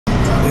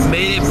We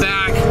made it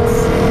back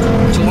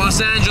to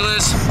Los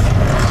Angeles.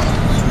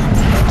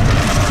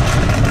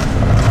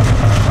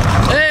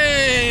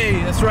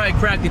 Hey, that's right,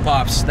 Crackly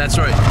Pops. That's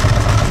right.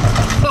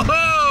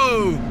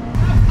 Ho-ho!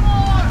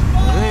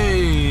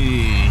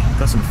 Hey,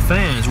 got some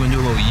fans. We're gonna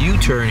do a little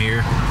U-turn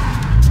here.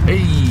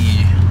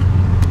 Hey,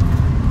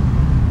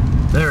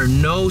 there are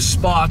no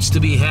spots to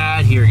be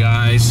had here,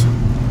 guys.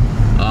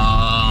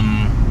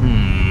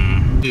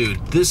 Dude,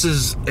 this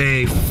is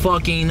a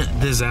fucking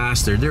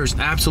disaster. There's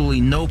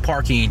absolutely no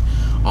parking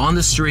on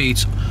the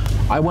streets.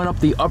 I went up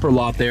the upper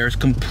lot there, it's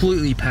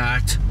completely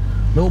packed.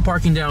 No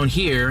parking down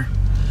here.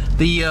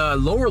 The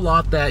lower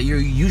lot that you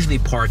usually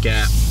park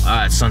at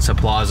Sunset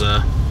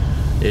Plaza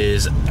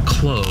is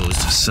closed,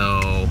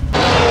 so.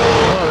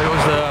 Oh, there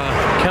was the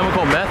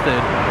Chemical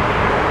Method.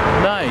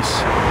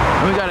 Nice.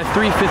 And we got a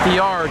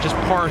 350R just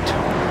parked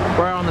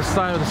right on the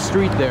side of the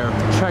street there.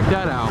 Check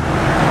that out.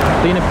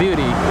 Thing of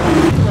beauty.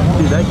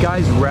 Dude, that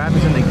guy's rap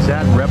is an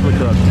exact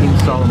replica of King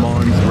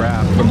Solomon's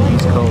rap from the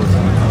East Coast.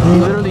 He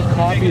literally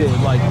copied it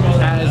like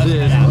as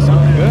is.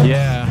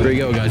 Yeah. There you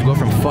go, guys. Go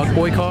from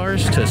fuckboy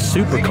cars to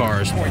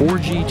supercars.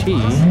 4GT,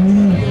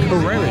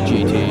 Carrera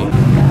GT.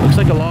 Looks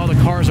like a lot of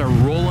the cars are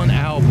rolling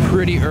out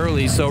pretty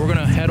early, so we're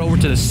gonna head over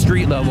to the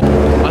street level.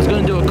 I was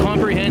gonna do a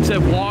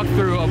comprehensive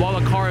walkthrough of all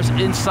the cars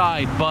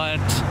inside, but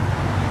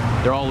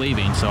they're all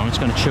leaving, so I'm just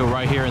gonna chill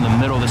right here in the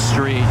middle of the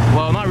street.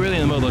 Well, not really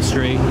in the middle of the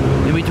street,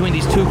 in between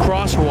these two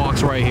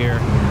crosswalks right here.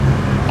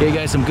 Okay,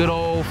 guys, some good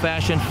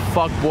old-fashioned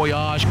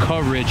fuckboyage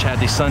coverage at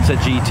the Sunset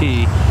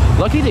GT.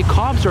 Luckily, the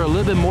cops are a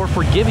little bit more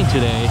forgiving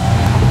today.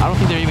 I don't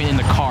think they're even in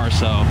the car,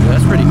 so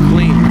that's pretty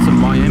clean. That's some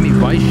Miami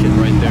Vice shit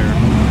right there.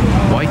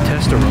 White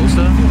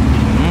Testarossa.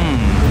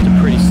 It's a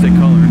pretty sick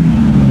color.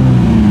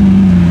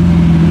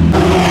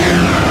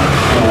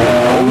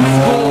 Old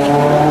school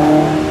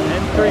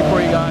M3 for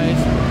you guys.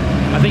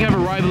 I think I've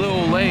arrived a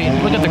little late.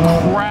 Look at the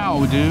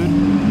crowd, dude.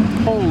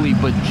 Holy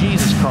but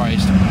Jesus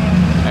Christ.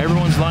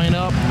 Everyone's lined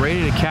up,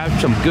 ready to capture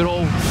some good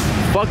old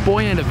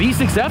fuckboy and a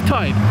V6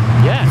 F-Type.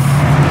 Yes.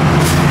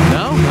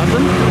 No?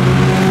 Nothing?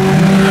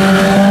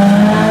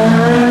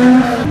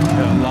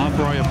 Got La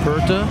Ferrari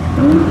Aperta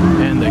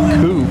and the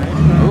Coupe.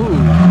 Ooh.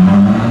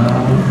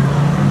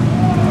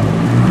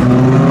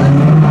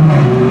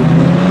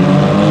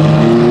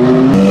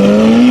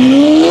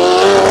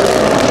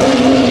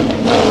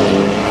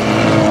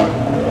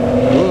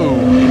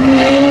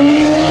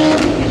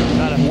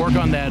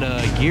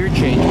 Gear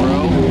change,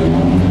 bro.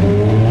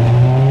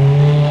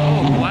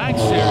 Oh, Black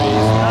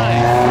Series,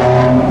 nice.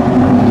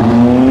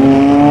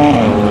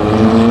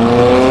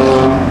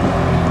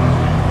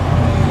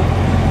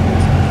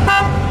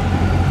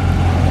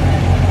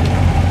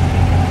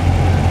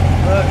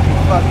 Look, you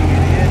fucking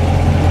idiot.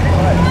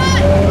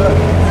 Look.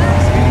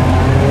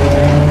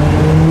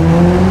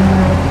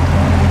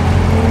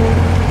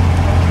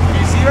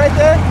 You see right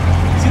there?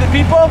 You see the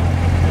people?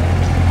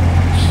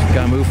 Just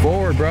gotta move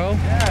forward, bro.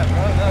 Yeah,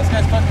 bro. No, this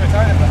guy's fucking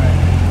retarded behind.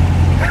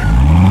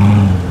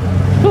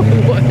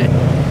 What?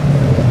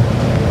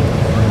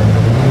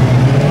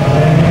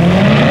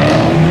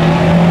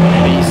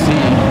 BC.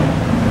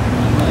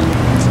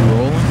 It's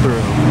rolling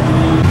through.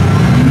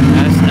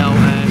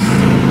 SLS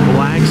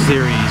Black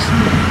Series.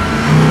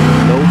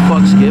 No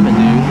fucks given,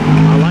 dude.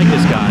 I like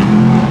this guy.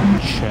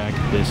 Check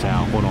this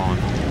out. Hold on.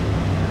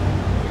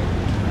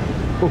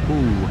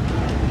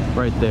 Woohoo.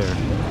 Right there.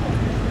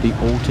 The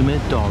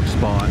ultimate dog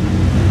spot.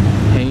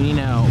 Hanging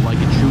out like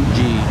a true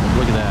G.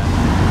 Look at that.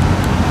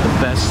 The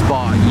best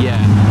spot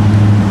yet.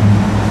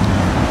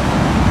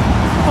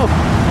 Oh.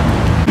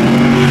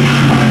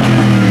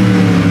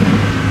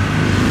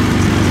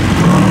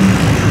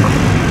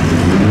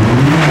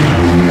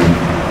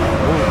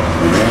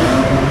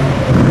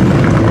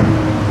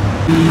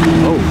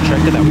 Oh,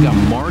 check it out. We got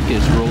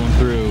Marcus rolling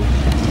through.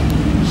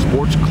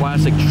 Sports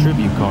Classic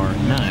Tribute car.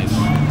 Nice.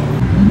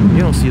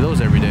 You don't see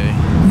those every day.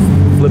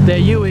 Flip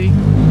that Yui.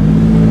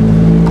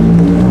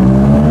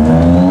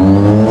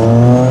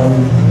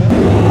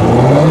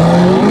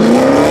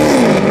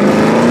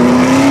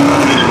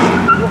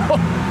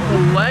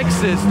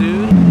 Lexus,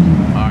 dude.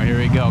 All right, here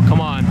we go.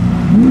 Come on.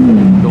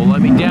 Don't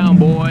let me down,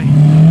 boy.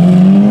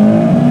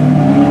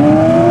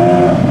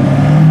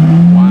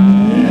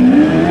 Wow.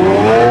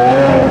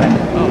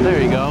 Oh, there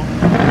you go.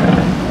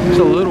 Just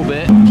a little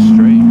bit.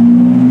 Straight.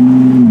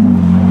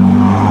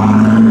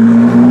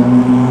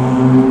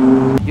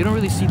 You don't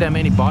really see that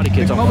many body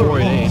kits on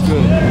 488s.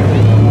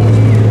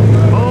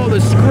 Oh, the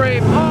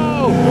scrape.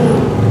 Oh!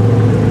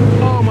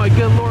 Oh my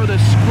good lord, the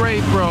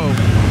scrape, bro.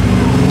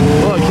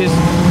 Look, his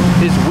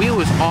wheel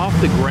is off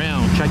the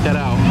ground. Check that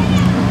out.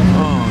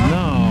 Oh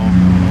no.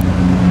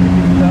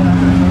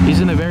 He's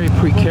in a very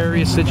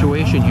precarious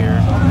situation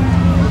here.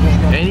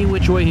 Any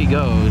which way he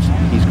goes,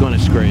 he's going to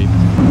scrape.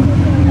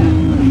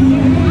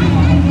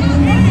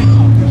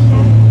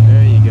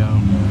 There you go.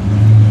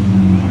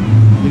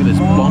 Look at this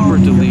bumper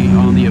delete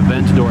on the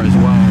event door as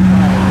well.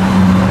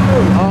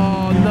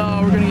 Oh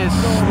no, we're going to get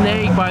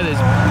snaked by this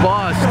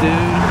bus,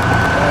 dude.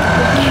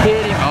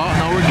 Kidding. Oh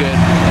no, we're good.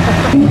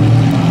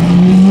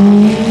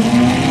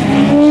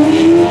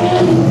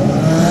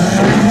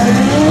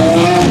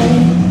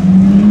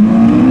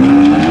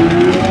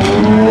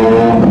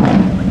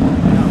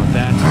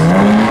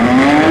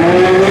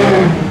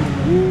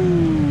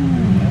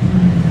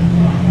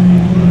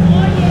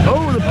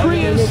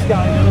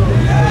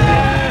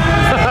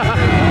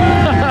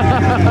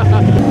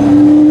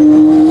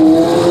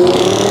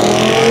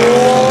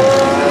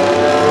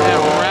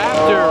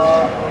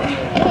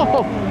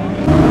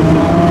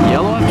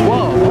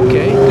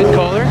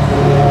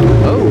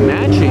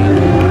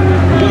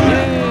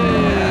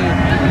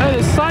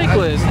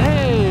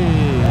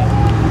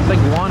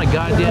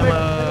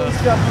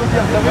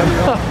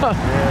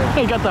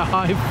 I got the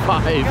high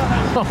five.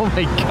 Oh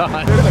my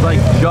god. It's like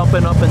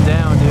jumping up and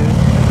down, dude.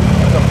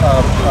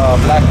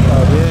 Black.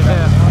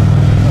 Yeah.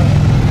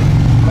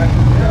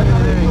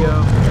 There you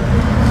go.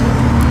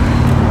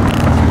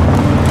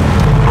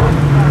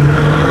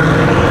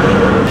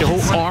 The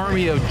whole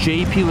army of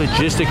JP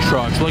logistic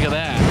trucks. Look at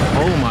that.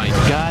 Oh my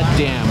god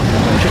damn.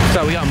 Check this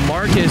out. We got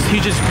Marcus. He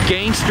just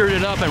gangstered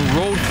it up and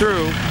rolled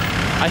through.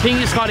 I think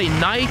he's got a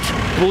night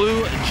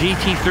blue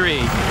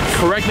GT3.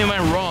 Correct me if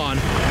I'm wrong.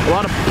 A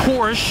lot of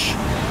Porsche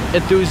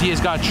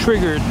enthusiasts got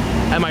triggered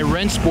at my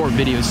Rennsport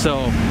videos,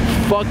 so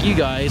fuck you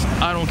guys.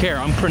 I don't care.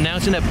 I'm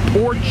pronouncing it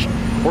Porsche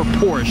or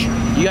Porsche.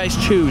 You guys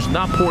choose,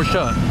 not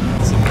Porsche.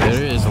 There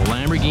it is,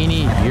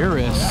 Lamborghini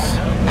Urus.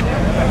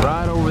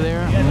 Right over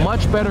there.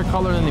 Much better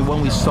color than the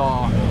one we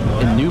saw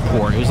in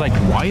Newport. It was like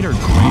white or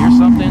gray or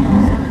something.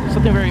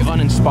 Something very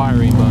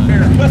uninspiring, but...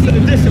 Special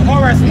edition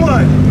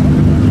RS1.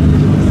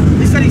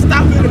 He said he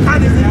stopped doing the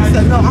kindness and he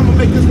said, no, I'm gonna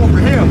make this one for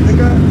him,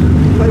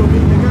 nigga. Play with me,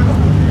 nigga.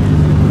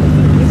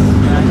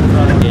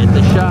 Get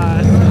the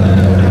shot.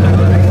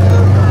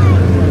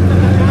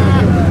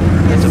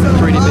 It's a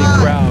pretty big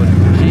crowd.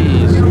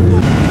 Jeez.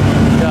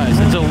 Guys,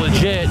 it's a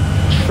legit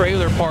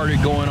trailer party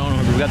going on.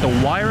 We got the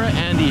Wyra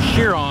and the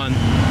Chiron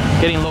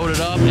getting loaded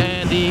up,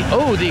 and the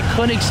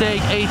Koenigsegg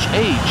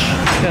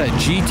HH. Got a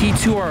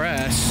GT2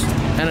 RS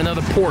and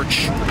another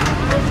Porsche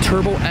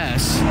Turbo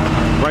S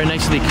right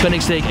next to the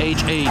Koenigsegg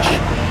HH.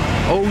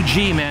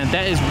 OG, man,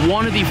 that is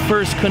one of the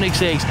first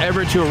Koenigsegg's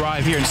ever to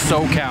arrive here in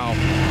SoCal.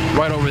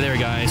 Right over there,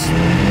 guys.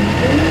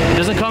 It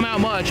doesn't come out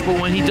much, but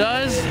when he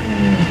does,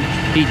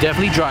 he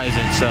definitely drives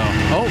it. So,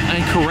 oh,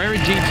 and Carrera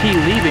GT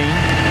leaving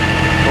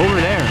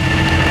over there.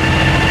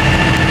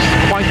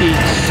 Quite the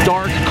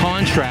stark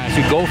contrast.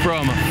 We go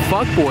from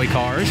fuckboy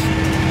cars,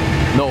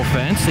 no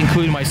offense,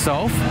 including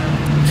myself,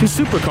 to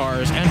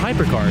supercars and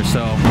hypercars.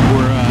 So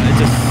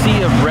it's a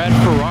sea of red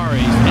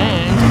Ferraris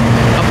and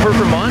a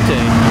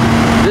Performante.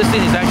 This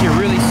thing is actually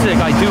really sick.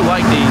 I do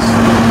like these.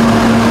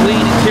 Clean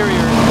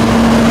interior.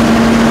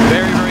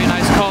 Very, very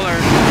nice color.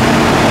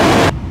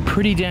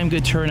 Pretty damn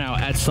good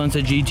turnout at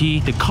Sunset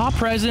GT. The cop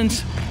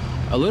presence,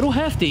 a little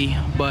hefty,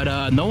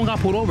 but no one got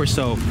pulled over,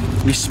 so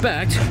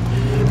respect.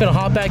 Gonna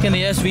hop back in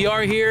the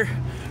SVR here.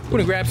 We're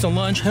gonna grab some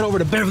lunch, head over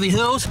to Beverly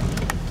Hills.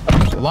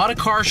 A lot of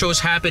car shows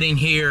happening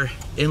here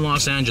in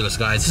Los Angeles,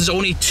 guys. This is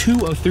only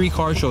 2 of 3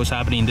 car shows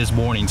happening this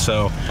morning,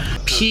 so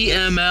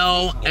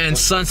PML and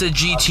Sunset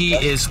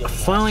GT is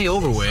finally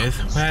over with.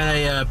 We had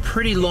a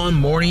pretty long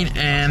morning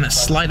and a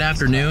slight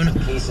afternoon.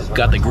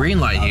 Got the green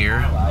light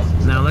here.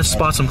 Now let's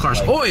spot some cars.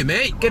 Oi,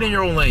 mate, get in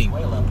your own lane.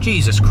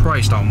 Jesus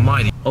Christ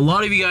almighty. A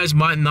lot of you guys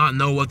might not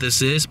know what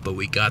this is, but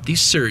we got the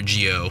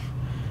Sergio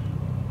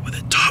with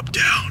a top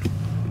down.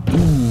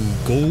 Ooh,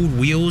 gold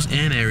wheels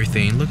and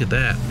everything. Look at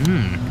that.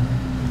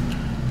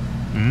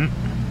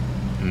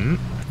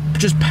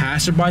 Just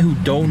passerby who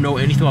don't know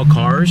anything about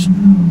cars.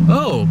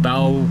 Oh,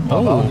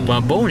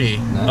 Balboni.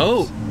 Nice.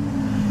 Oh,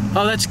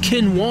 that's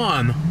Kin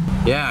Wan.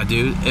 Yeah,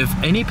 dude. If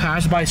any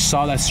passerby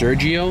saw that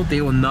Sergio,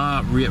 they will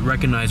not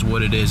recognize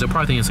what it is. They'll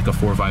probably think it's like a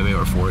 458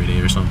 or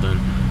 488 or something.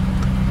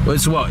 But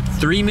it's what,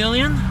 3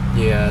 million?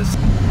 Yes.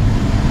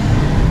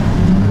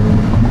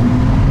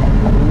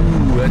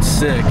 Ooh, that's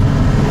sick.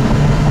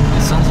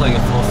 It sounds like a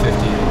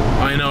 458.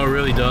 I know, it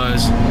really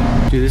does.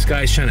 Dude, this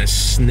guy's trying to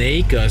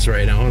snake us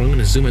right now. Hold on, I'm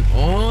gonna zoom in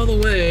all the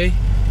way.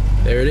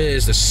 There it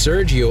is, the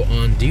Sergio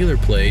on dealer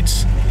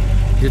plates.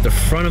 He's at the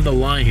front of the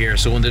line here,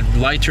 so when the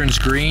light turns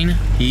green,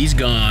 he's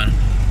gone.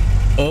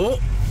 Oh!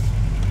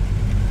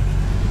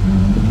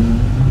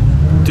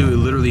 Dude, it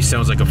literally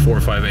sounds like a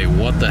 458.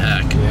 What the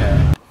heck?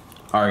 Yeah.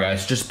 Alright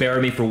guys, just bear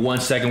with me for 1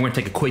 second. We're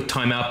gonna take a quick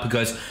time out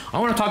because I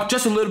wanna talk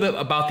just a little bit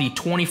about the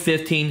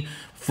 2015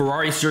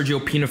 Ferrari Sergio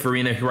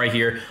Pininfarina right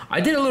here.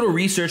 I did a little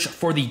research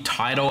for the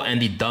title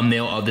and the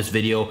thumbnail of this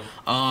video.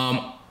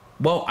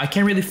 Well, I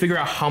can't really figure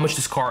out how much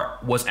this car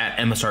was at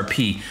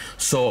MSRP.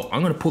 So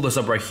I'm gonna pull this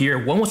up right here.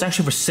 One was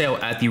actually for sale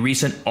at the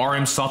recent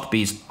RM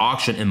Sotheby's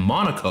auction in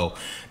Monaco.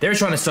 They're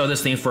trying to sell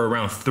this thing for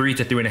around 3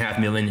 to 3.5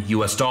 million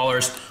US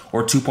dollars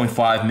or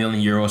 2.5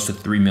 million euros to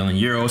 3 million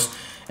euros.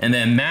 And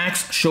then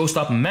Max,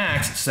 Showstop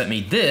Max sent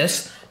me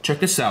this. Check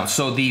this out.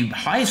 So the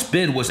highest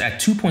bid was at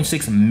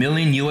 2.6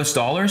 million US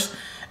dollars.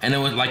 And it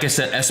was, like I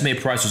said,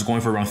 estimated price was going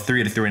for around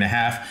 3 to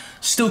 3.5.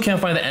 Still can't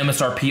find the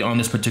MSRP on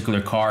this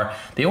particular car.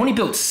 They only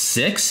built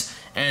 6,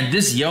 and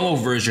this yellow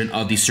version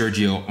of the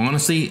Sergio,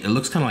 honestly, it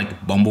looks kind of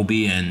like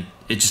Bumblebee, and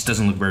it just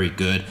doesn't look very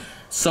good.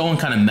 Someone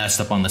kind of messed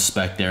up on the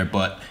spec there,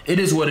 but it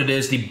is what it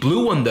is. The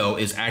blue one, though,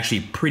 is actually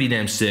pretty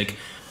damn sick.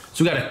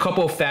 So we got a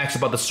couple of facts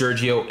about the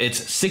Sergio.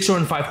 It's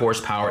 605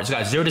 horsepower. It's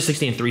got 0 to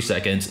 60 in 3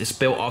 seconds. It's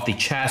built off the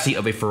chassis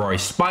of a Ferrari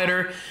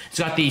Spider. It's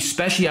got the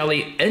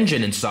Speciale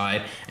engine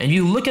inside. And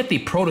you look at the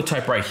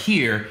prototype right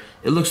here,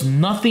 it looks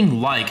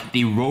nothing like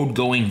the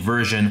road-going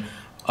version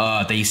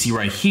that you see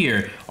right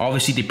here.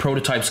 Obviously, the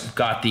prototype's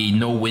got the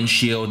no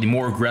windshield, the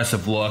more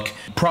aggressive look.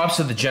 Props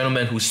to the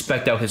gentleman who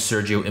spec'd out his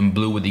Sergio in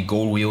blue with the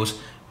gold wheels.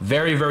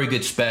 Very, very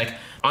good spec.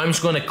 I'm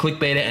just going to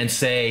clickbait it and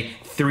say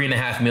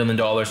 $3.5 million,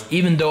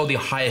 even though the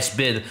highest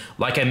bid,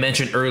 like I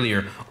mentioned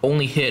earlier,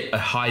 only hit a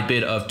high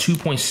bid of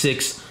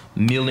 $2.6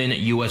 million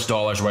US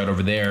right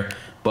over there.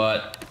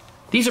 But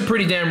these are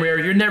pretty damn rare.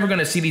 You're never going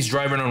to see these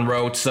driving on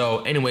road. So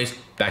anyways,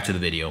 back to the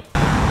video.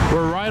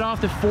 We're right off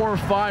the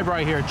 405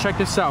 right here. Check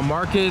this out.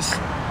 Marcus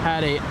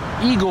had a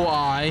eagle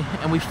eye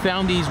and we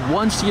found these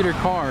one-seater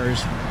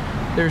cars.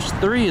 There's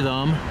 3 of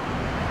them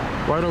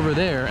right over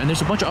there, and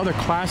there's a bunch of other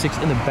classics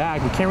in the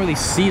back. We can't really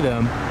see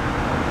them.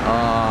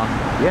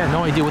 Yeah,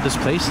 no idea what this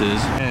place is.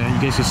 Yeah, you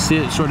guys can see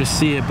it, sort of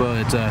see it, but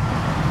it's a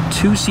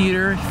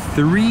 2-seater,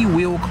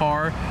 3-wheel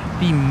car,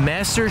 the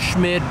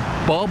Messerschmitt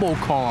bubble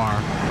car,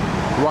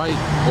 right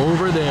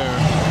over there.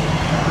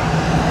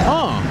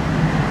 Oh,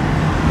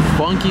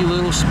 funky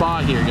little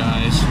spot here,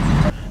 guys.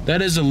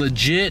 That is a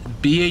legit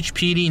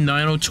BHPD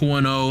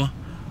 90210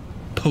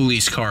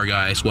 police car,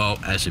 guys. Well,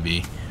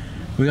 SUV.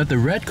 We got the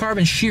red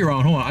carbon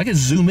Chiron. Hold on, I can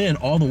zoom in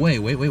all the way.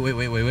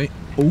 Wait.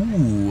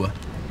 Ooh,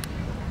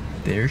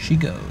 there she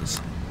goes.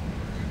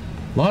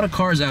 A lot of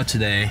cars out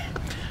today.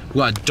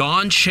 We got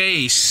Don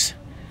Chase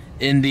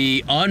in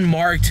the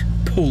unmarked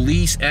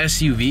police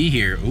SUV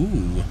here.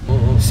 Ooh.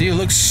 See, it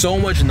looks so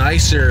much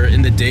nicer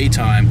in the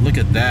daytime. Look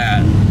at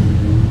that.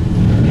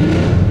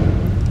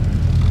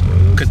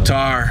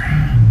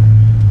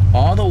 Qatar.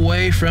 All the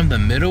way from the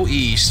Middle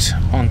East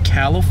on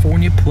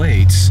California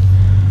plates.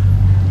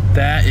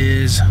 That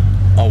is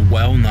a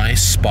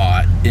nice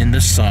spot in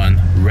the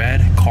sun.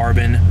 Red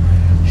carbon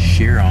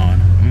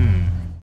Chiron.